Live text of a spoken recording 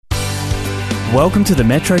Welcome to the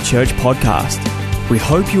Metrochurch podcast. We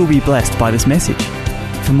hope you will be blessed by this message.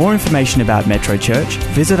 For more information about Metrochurch,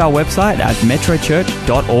 visit our website at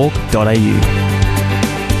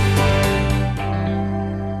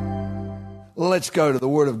metrochurch.org.au. Let's go to the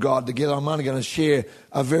Word of God together. I'm only going to share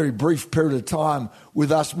a very brief period of time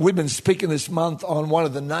with us. We've been speaking this month on one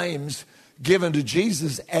of the names given to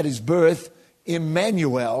Jesus at his birth,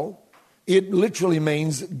 Emmanuel. It literally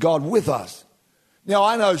means God with us. Now,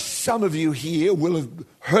 I know some of you here will have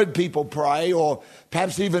heard people pray or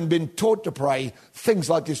perhaps even been taught to pray things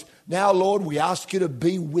like this. Now, Lord, we ask you to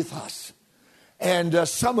be with us. And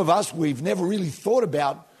some of us, we've never really thought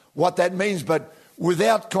about what that means, but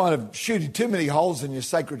without kind of shooting too many holes in your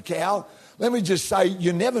sacred cow, let me just say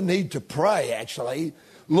you never need to pray, actually,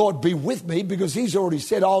 Lord, be with me, because he's already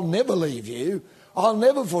said, I'll never leave you. I'll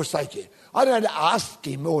never forsake you. I don't ask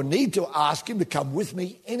him or need to ask him to come with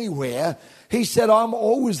me anywhere. He said, I'm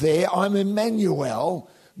always there. I'm Emmanuel,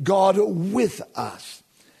 God with us.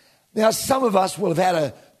 Now, some of us will have had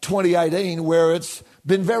a 2018 where it's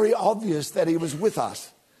been very obvious that he was with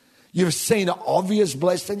us. You've seen obvious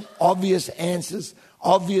blessing, obvious answers,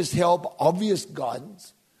 obvious help, obvious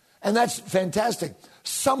guidance. And that's fantastic.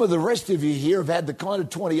 Some of the rest of you here have had the kind of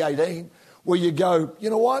 2018 where you go, you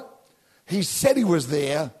know what? He said he was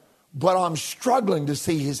there, but I'm struggling to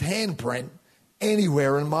see his handprint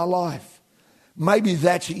anywhere in my life. Maybe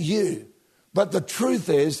that's you. But the truth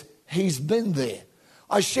is, he's been there.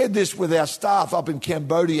 I shared this with our staff up in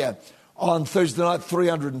Cambodia on Thursday night,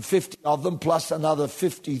 350 of them, plus another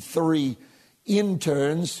 53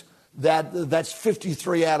 interns. That's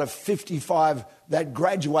 53 out of 55 that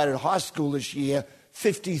graduated high school this year.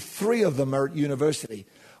 53 of them are at university.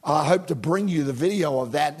 I hope to bring you the video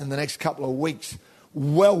of that in the next couple of weeks.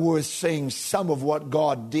 Well worth seeing some of what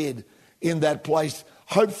God did in that place.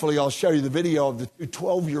 Hopefully I'll show you the video of the two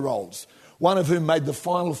 12-year-olds, one of whom made the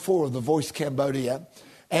final four of The Voice Cambodia,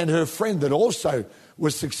 and her friend that also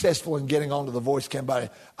was successful in getting onto The Voice Cambodia.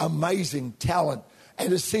 Amazing talent. And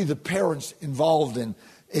to see the parents involved in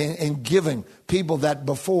giving, people that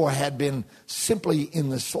before had been simply in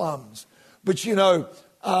the slums. But you know,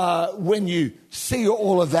 when you see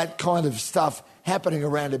all of that kind of stuff happening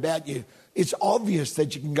around about you, it's obvious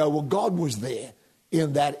that you can go, well, God was there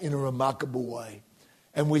in that in a remarkable way.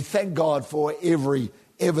 And we thank God for every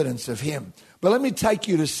evidence of him. But let me take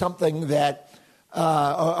you to something that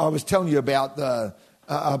I was telling you about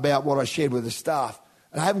what I shared with the staff.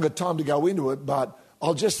 And I haven't got time to go into it, but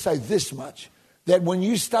I'll just say this much, that when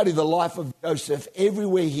you study the life of Joseph,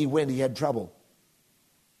 everywhere he went, he had trouble.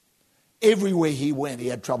 Everywhere he went, he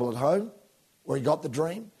had trouble at home, where he got the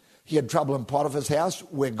dream. He had trouble in Potiphar's house,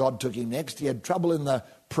 where God took him next. He had trouble in the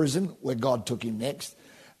prison, where God took him next.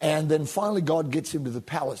 And then finally God gets him to the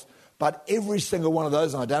palace. But every single one of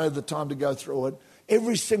those, and I don't have the time to go through it,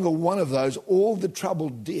 every single one of those, all the trouble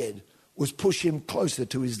did was push him closer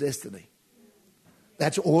to his destiny.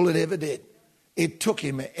 That's all it ever did. It took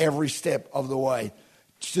him every step of the way,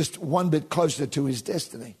 just one bit closer to his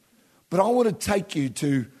destiny. But I want to take you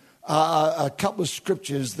to a couple of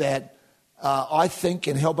scriptures that I think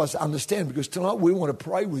can help us understand, because tonight we want to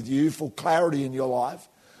pray with you for clarity in your life.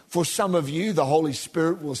 For some of you, the Holy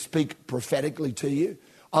Spirit will speak prophetically to you.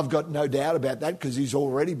 I've got no doubt about that, because he's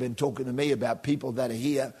already been talking to me about people that are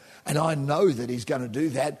here. And I know that he's going to do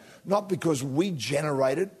that, not because we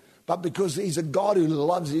generate it, but because he's a God who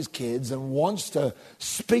loves his kids and wants to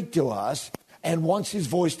speak to us and wants his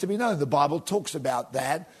voice to be known. The Bible talks about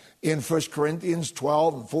that in 1 Corinthians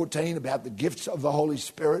 12 and 14 about the gifts of the Holy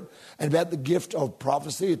Spirit and about the gift of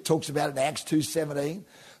prophecy. It talks about it in Acts 2:17.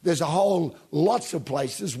 There's a whole lots of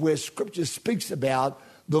places where Scripture speaks about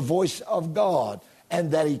the voice of God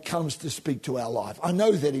and that he comes to speak to our life. I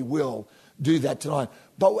know that he will do that tonight.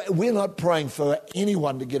 But we're not praying for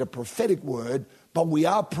anyone to get a prophetic word, but we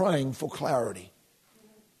are praying for clarity.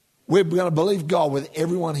 We're going to believe God with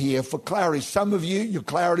everyone here for clarity. Some of you, your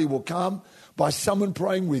clarity will come by someone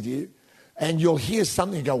praying with you, and you'll hear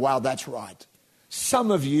something and go, wow, that's right.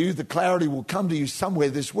 Some of you, the clarity will come to you somewhere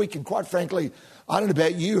this week. And quite frankly, I don't know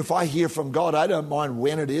about you, if I hear from God, I don't mind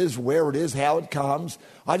when it is, where it is, how it comes.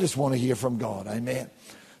 I just want to hear from God. Amen.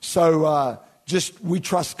 So we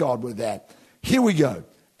trust God with that. Here we go.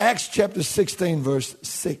 Acts chapter 16, verse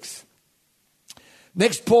 6.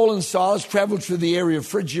 Next, Paul and Silas traveled through the area of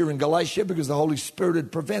Phrygia and Galatia because the Holy Spirit had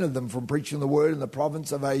prevented them from preaching the word in the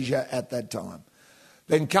province of Asia at that time.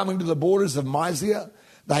 Then coming to the borders of Mysia,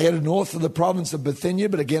 they headed north of the province of Bithynia,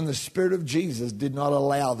 but again the Spirit of Jesus did not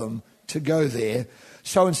allow them to go there.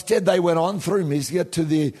 So instead they went on through Mysia to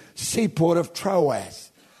the seaport of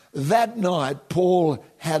Troas. That night, Paul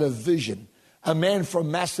had a vision. a man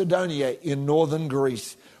from Macedonia in northern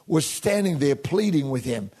Greece, was standing there pleading with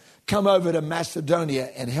him, "Come over to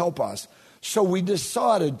Macedonia and help us." So we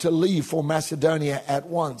decided to leave for Macedonia at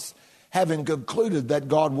once, having concluded that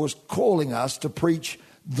God was calling us to preach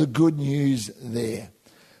the good news there.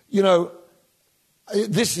 You know,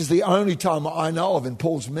 this is the only time I know of in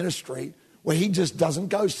Paul's ministry where he just doesn't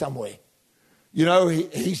go somewhere. You know,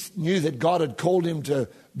 he knew that God had called him to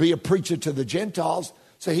be a preacher to the Gentiles,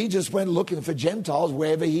 so he just went looking for Gentiles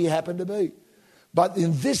wherever he happened to be. But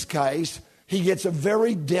in this case, he gets a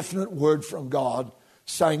very definite word from God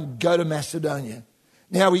saying, "Go to Macedonia."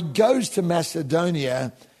 Now he goes to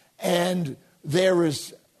Macedonia, and there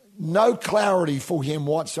is no clarity for him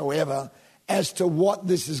whatsoever as to what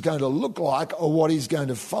this is going to look like or what he's going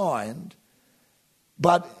to find.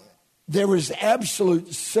 But there is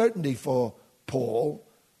absolute certainty for Paul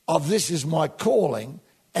of this is my calling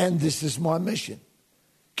and this is my mission.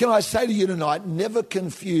 Can I say to you tonight, never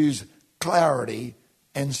confuse clarity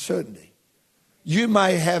and certainty. You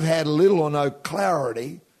may have had little or no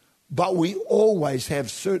clarity, but we always have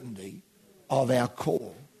certainty of our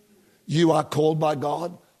call. You are called by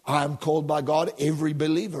God. I am called by God. Every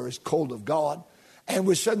believer is called of God. And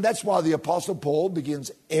we're certain. That's why the Apostle Paul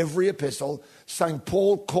begins every epistle saying,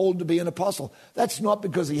 Paul called to be an apostle. That's not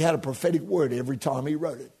because he had a prophetic word every time he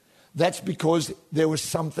wrote it. That's because there were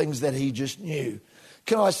some things that he just knew.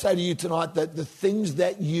 Can I say to you tonight that the things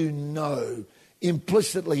that you know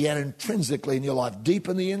implicitly and intrinsically in your life, deep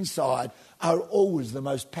in the inside, are always the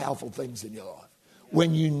most powerful things in your life.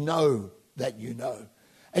 When you know that you know.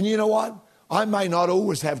 And you know what? I may not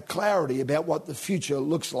always have clarity about what the future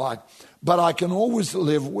looks like, but I can always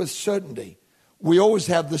live with certainty. We always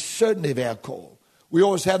have the certainty of our call. We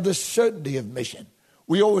always have the certainty of mission.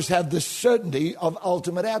 We always have the certainty of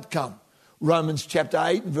ultimate outcome. Romans chapter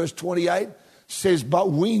 8 and verse 28 says,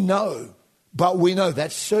 but we know,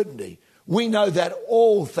 that's certainty. We know that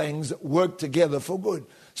all things work together for good.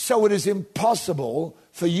 So it is impossible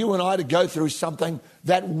for you and I to go through something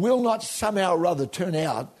that will not somehow or other turn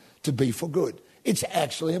out to be for good. It's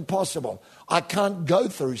actually impossible. I can't go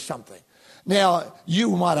through something. Now,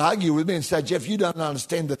 you might argue with me and say, Geoff, you don't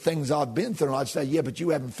understand the things I've been through. And I'd say, yeah, but you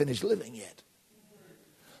haven't finished living yet.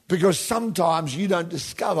 Because sometimes you don't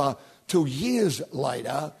discover till years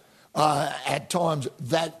later, at times,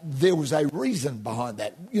 that there was a reason behind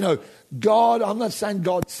that. You know, God, I'm not saying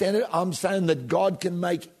God sent it. I'm saying that God can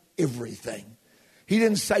make everything. He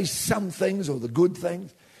didn't say some things or the good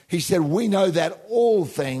things. He said, we know that all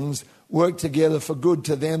things work together for good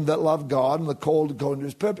to them that love God and are called according to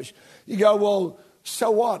his purpose. You go, well,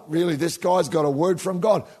 so what? Really, this guy's got a word from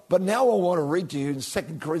God. But now I want to read to you in 2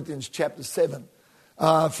 Corinthians chapter 7.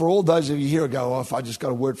 For all those of you here who go, oh, if I just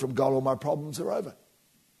got a word from God, all my problems are over.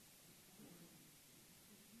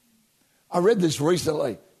 I read this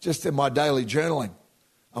recently, just in my daily journaling.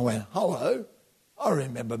 I went, hello, I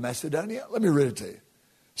remember Macedonia. Let me read it to you.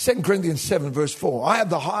 2 Corinthians 7 verse 4. I have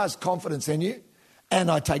the highest confidence in you, and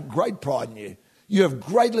I take great pride in you. You have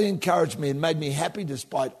greatly encouraged me and made me happy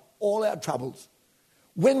despite all our troubles.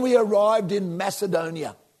 When we arrived in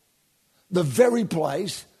Macedonia, the very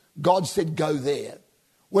place God said go there,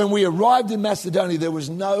 when we arrived in Macedonia, there was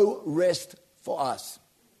no rest for us.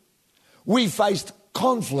 We faced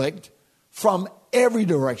conflict from every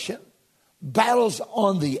direction, battles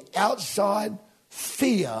on the outside,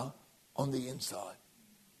 fear on the inside.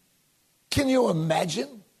 Can you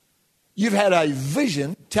imagine? You've had a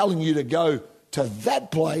vision telling you to go to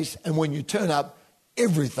that place, and when you turn up,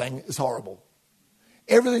 everything is horrible.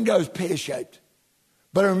 Everything goes pear-shaped.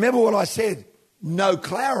 But remember what I said, no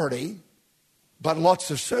clarity, but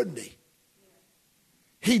lots of certainty.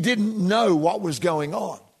 He didn't know what was going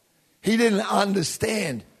on. He didn't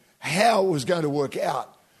understand how it was going to work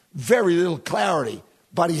out. Very little clarity,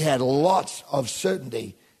 but he had lots of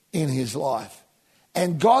certainty in his life.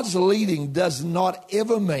 And God's leading does not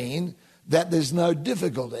ever mean that there's no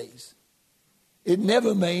difficulties. It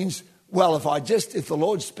never means, well, if the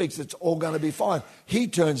Lord speaks, it's all going to be fine. He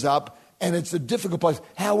turns up and it's a difficult place.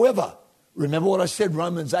 However, remember what I said,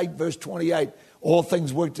 Romans 8 verse 28, all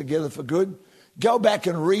things work together for good. Go back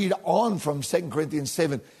and read on from 2 Corinthians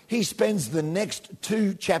 7. He spends the next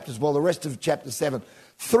 2 chapters, well, the rest of chapter 7,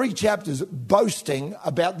 3 chapters boasting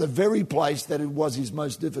about the very place that it was his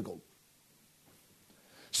most difficult.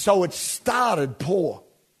 So it started poor,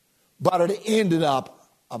 but it ended up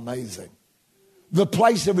amazing. The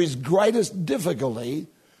place of his greatest difficulty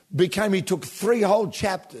became, he took 3 whole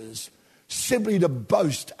chapters simply to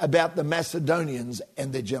boast about the Macedonians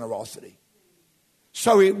and their generosity.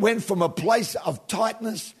 So it went from a place of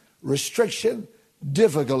tightness, restriction,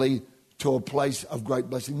 difficulty to a place of great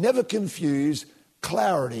blessing. Never confuse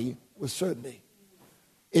clarity with certainty.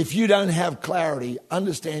 If you don't have clarity,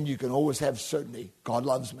 understand you can always have certainty. God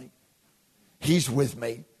loves me. He's with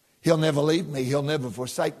me. He'll never leave me. He'll never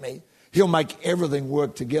forsake me. He'll make everything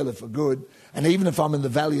work together for good. And even if I'm in the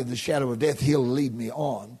valley of the shadow of death, He'll lead me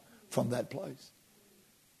on from that place.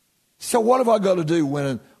 So what have I got to do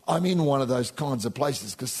when I'm in one of those kinds of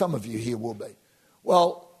places? Because some of you here will be.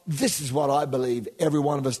 Well, this is what I believe every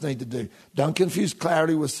one of us need to do. Don't confuse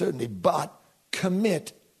clarity with certainty, but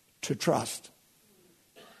commit to trust.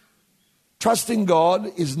 Trusting God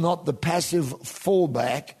is not the passive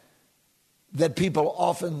fallback that people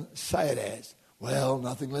often say it as. Well,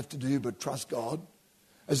 nothing left to do but trust God.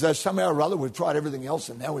 As though somehow or other we've tried everything else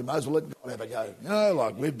and now we may as well let God have a go. You know,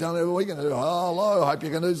 like we've done everything we can do. Hello, hope you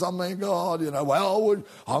can do something, God. You know, well,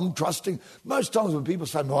 I'm trusting. Most times when people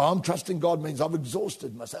say, well, I'm trusting God means I've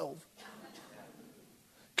exhausted myself.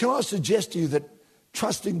 Can I suggest to you that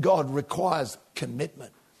trusting God requires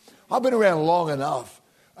commitment? I've been around long enough,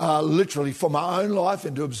 literally for my own life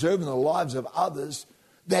and to observe in the lives of others,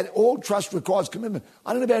 that all trust requires commitment.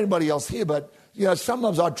 I don't know about anybody else here, but you know,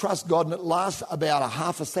 sometimes I trust God and it lasts about a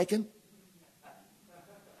half a second.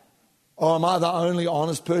 Or am I the only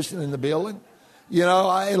honest person in the building? You know,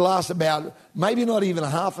 it lasts about maybe not even a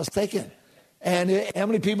half a second. And how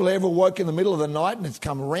many people ever woke in the middle of the night and it's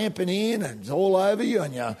come ramping in and it's all over you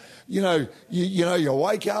and you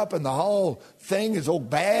wake up and the whole thing is all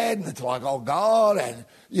bad and it's like, oh God, and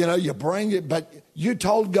you know, you bring it, but you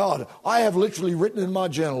told God, I have literally written in my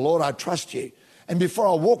journal, Lord, I trust you. And before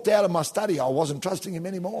I walked out of my study, I wasn't trusting Him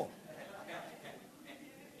anymore.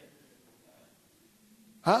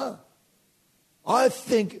 Huh? I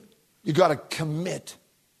think you've got to commit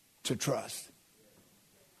to trust.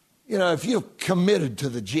 You know, if you're committed to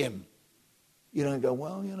the gym, you don't go,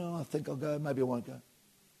 well, you know, I think I'll go, maybe I won't go.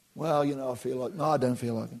 Well, you know, I feel like, no, I don't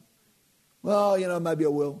feel like it. Well, you know, maybe I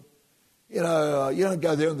will. You know, you don't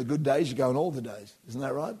go there on the good days, you go on all the days. Isn't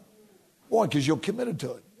that right? Why? Because you're committed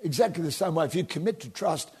to it. Exactly the same way. If you commit to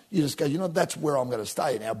trust, you just go, you know, that's where I'm going to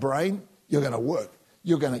stay. In our brain, you're going to work.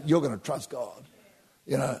 You're going to trust God.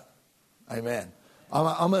 You know, amen.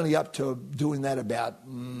 I'm only up to doing that about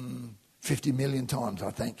 50 million times, I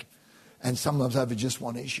think. And sometimes over just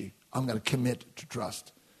one issue. I'm going to commit to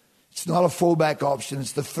trust. It's not a fallback option.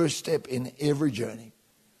 It's the first step in every journey.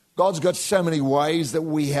 God's got so many ways that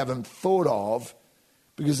we haven't thought of,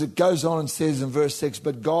 because it goes on and says in verse 6,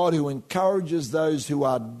 but God, who encourages those who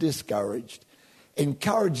are discouraged,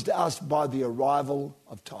 encouraged us by the arrival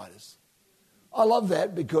of Titus. I love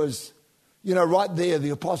that because, you know, right there,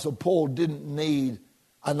 the Apostle Paul didn't need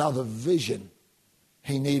another vision.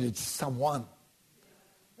 He needed someone.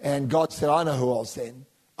 And God said, I know who I'll send.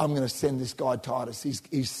 I'm going to send this guy Titus.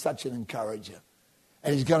 He's such an encourager.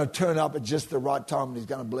 And he's going to turn up at just the right time and he's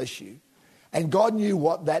going to bless you. And God knew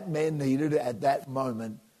what that man needed at that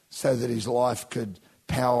moment so that his life could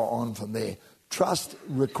power on from there. Trust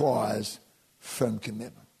requires firm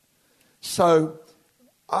commitment. So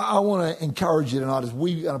I want to encourage you tonight as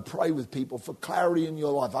we're going to pray with people for clarity in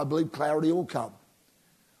your life. I believe clarity will come.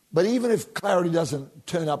 But even if clarity doesn't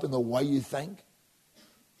turn up in the way you think,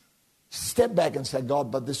 step back and say,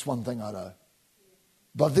 God, but this one thing I know.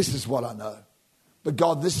 But this is what I know. But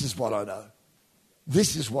God, this is what I know.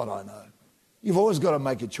 This is what I know. You've always got to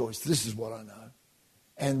make a choice. This is what I know.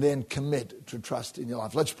 And then commit to trust in your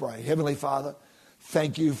life. Let's pray. Heavenly Father,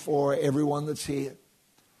 thank you for everyone that's here.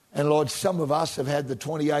 And Lord, some of us have had the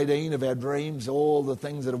 2018 of our dreams, all the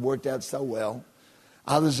things that have worked out so well.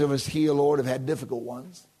 Others of us here, Lord, have had difficult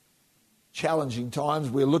ones. Challenging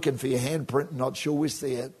times. We're looking for your handprint, not sure we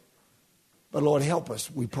see it. But Lord, help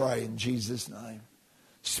us, we pray in Jesus' name.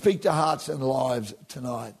 Speak to hearts and lives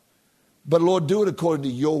tonight. But Lord, do it according to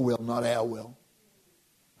your will, not our will.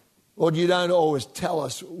 Lord, you don't always tell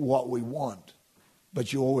us what we want,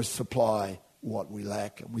 but you always supply what we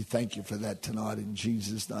lack. And we thank you for that tonight in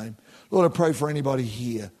Jesus' name. Lord, I pray for anybody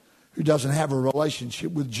here who doesn't have a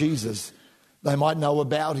relationship with Jesus. They might know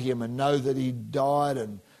about him and know that he died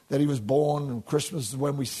and that he was born, and Christmas is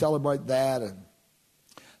when we celebrate that. And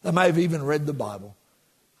they may have even read the Bible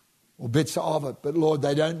or bits of it, but Lord,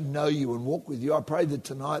 they don't know you and walk with you. I pray that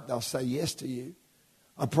tonight they'll say yes to you.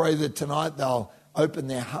 I pray that tonight they'll open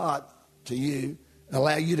their heart to you and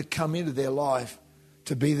allow you to come into their life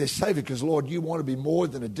to be their Savior, because Lord, you want to be more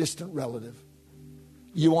than a distant relative.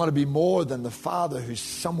 You want to be more than the Father who's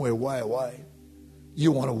somewhere way away.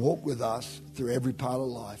 You want to walk with us through every part of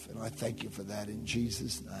life, and I thank you for that in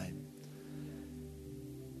Jesus' name.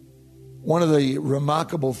 One of the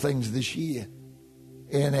remarkable things this year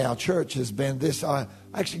in our church has been this. I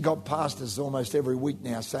actually got pastors almost every week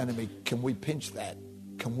now saying to me, can we pinch that?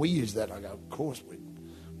 Can we use that? I go, of course, we're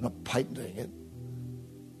not patenting it.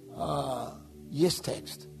 Yes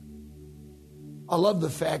text. I love the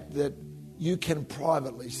fact that you can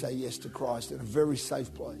privately say yes to Christ in a very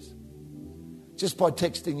safe place. Just by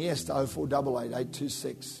texting yes to 0488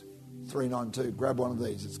 826 392. Grab one of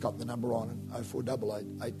these. It's got the number on it, 0488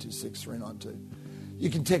 826 392. You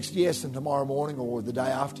can text yes, and tomorrow morning or the day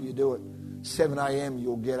after you do it, 7 a.m.,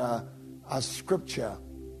 you'll get a scripture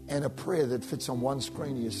and a prayer that fits on one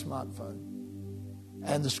screen of your smartphone.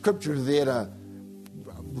 And the scripture is there to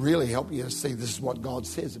really help you to see this is what God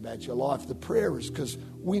says about your life. The prayer is because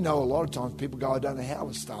we know a lot of times people go, I don't know how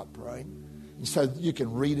to start praying. And so you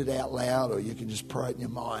can read it out loud or you can just pray it in your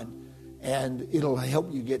mind. And it'll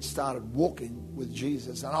help you get started walking with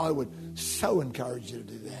Jesus. And I would so encourage you to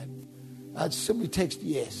do that. I'd simply text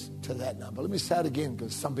yes to that number. Let me say it again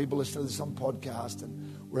because some people listen to this on podcast, and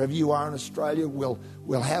wherever you are in Australia,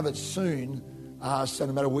 we'll have it soon. So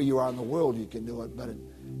no matter where you are in the world, you can do it. But at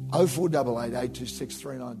 0488 826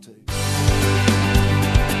 392.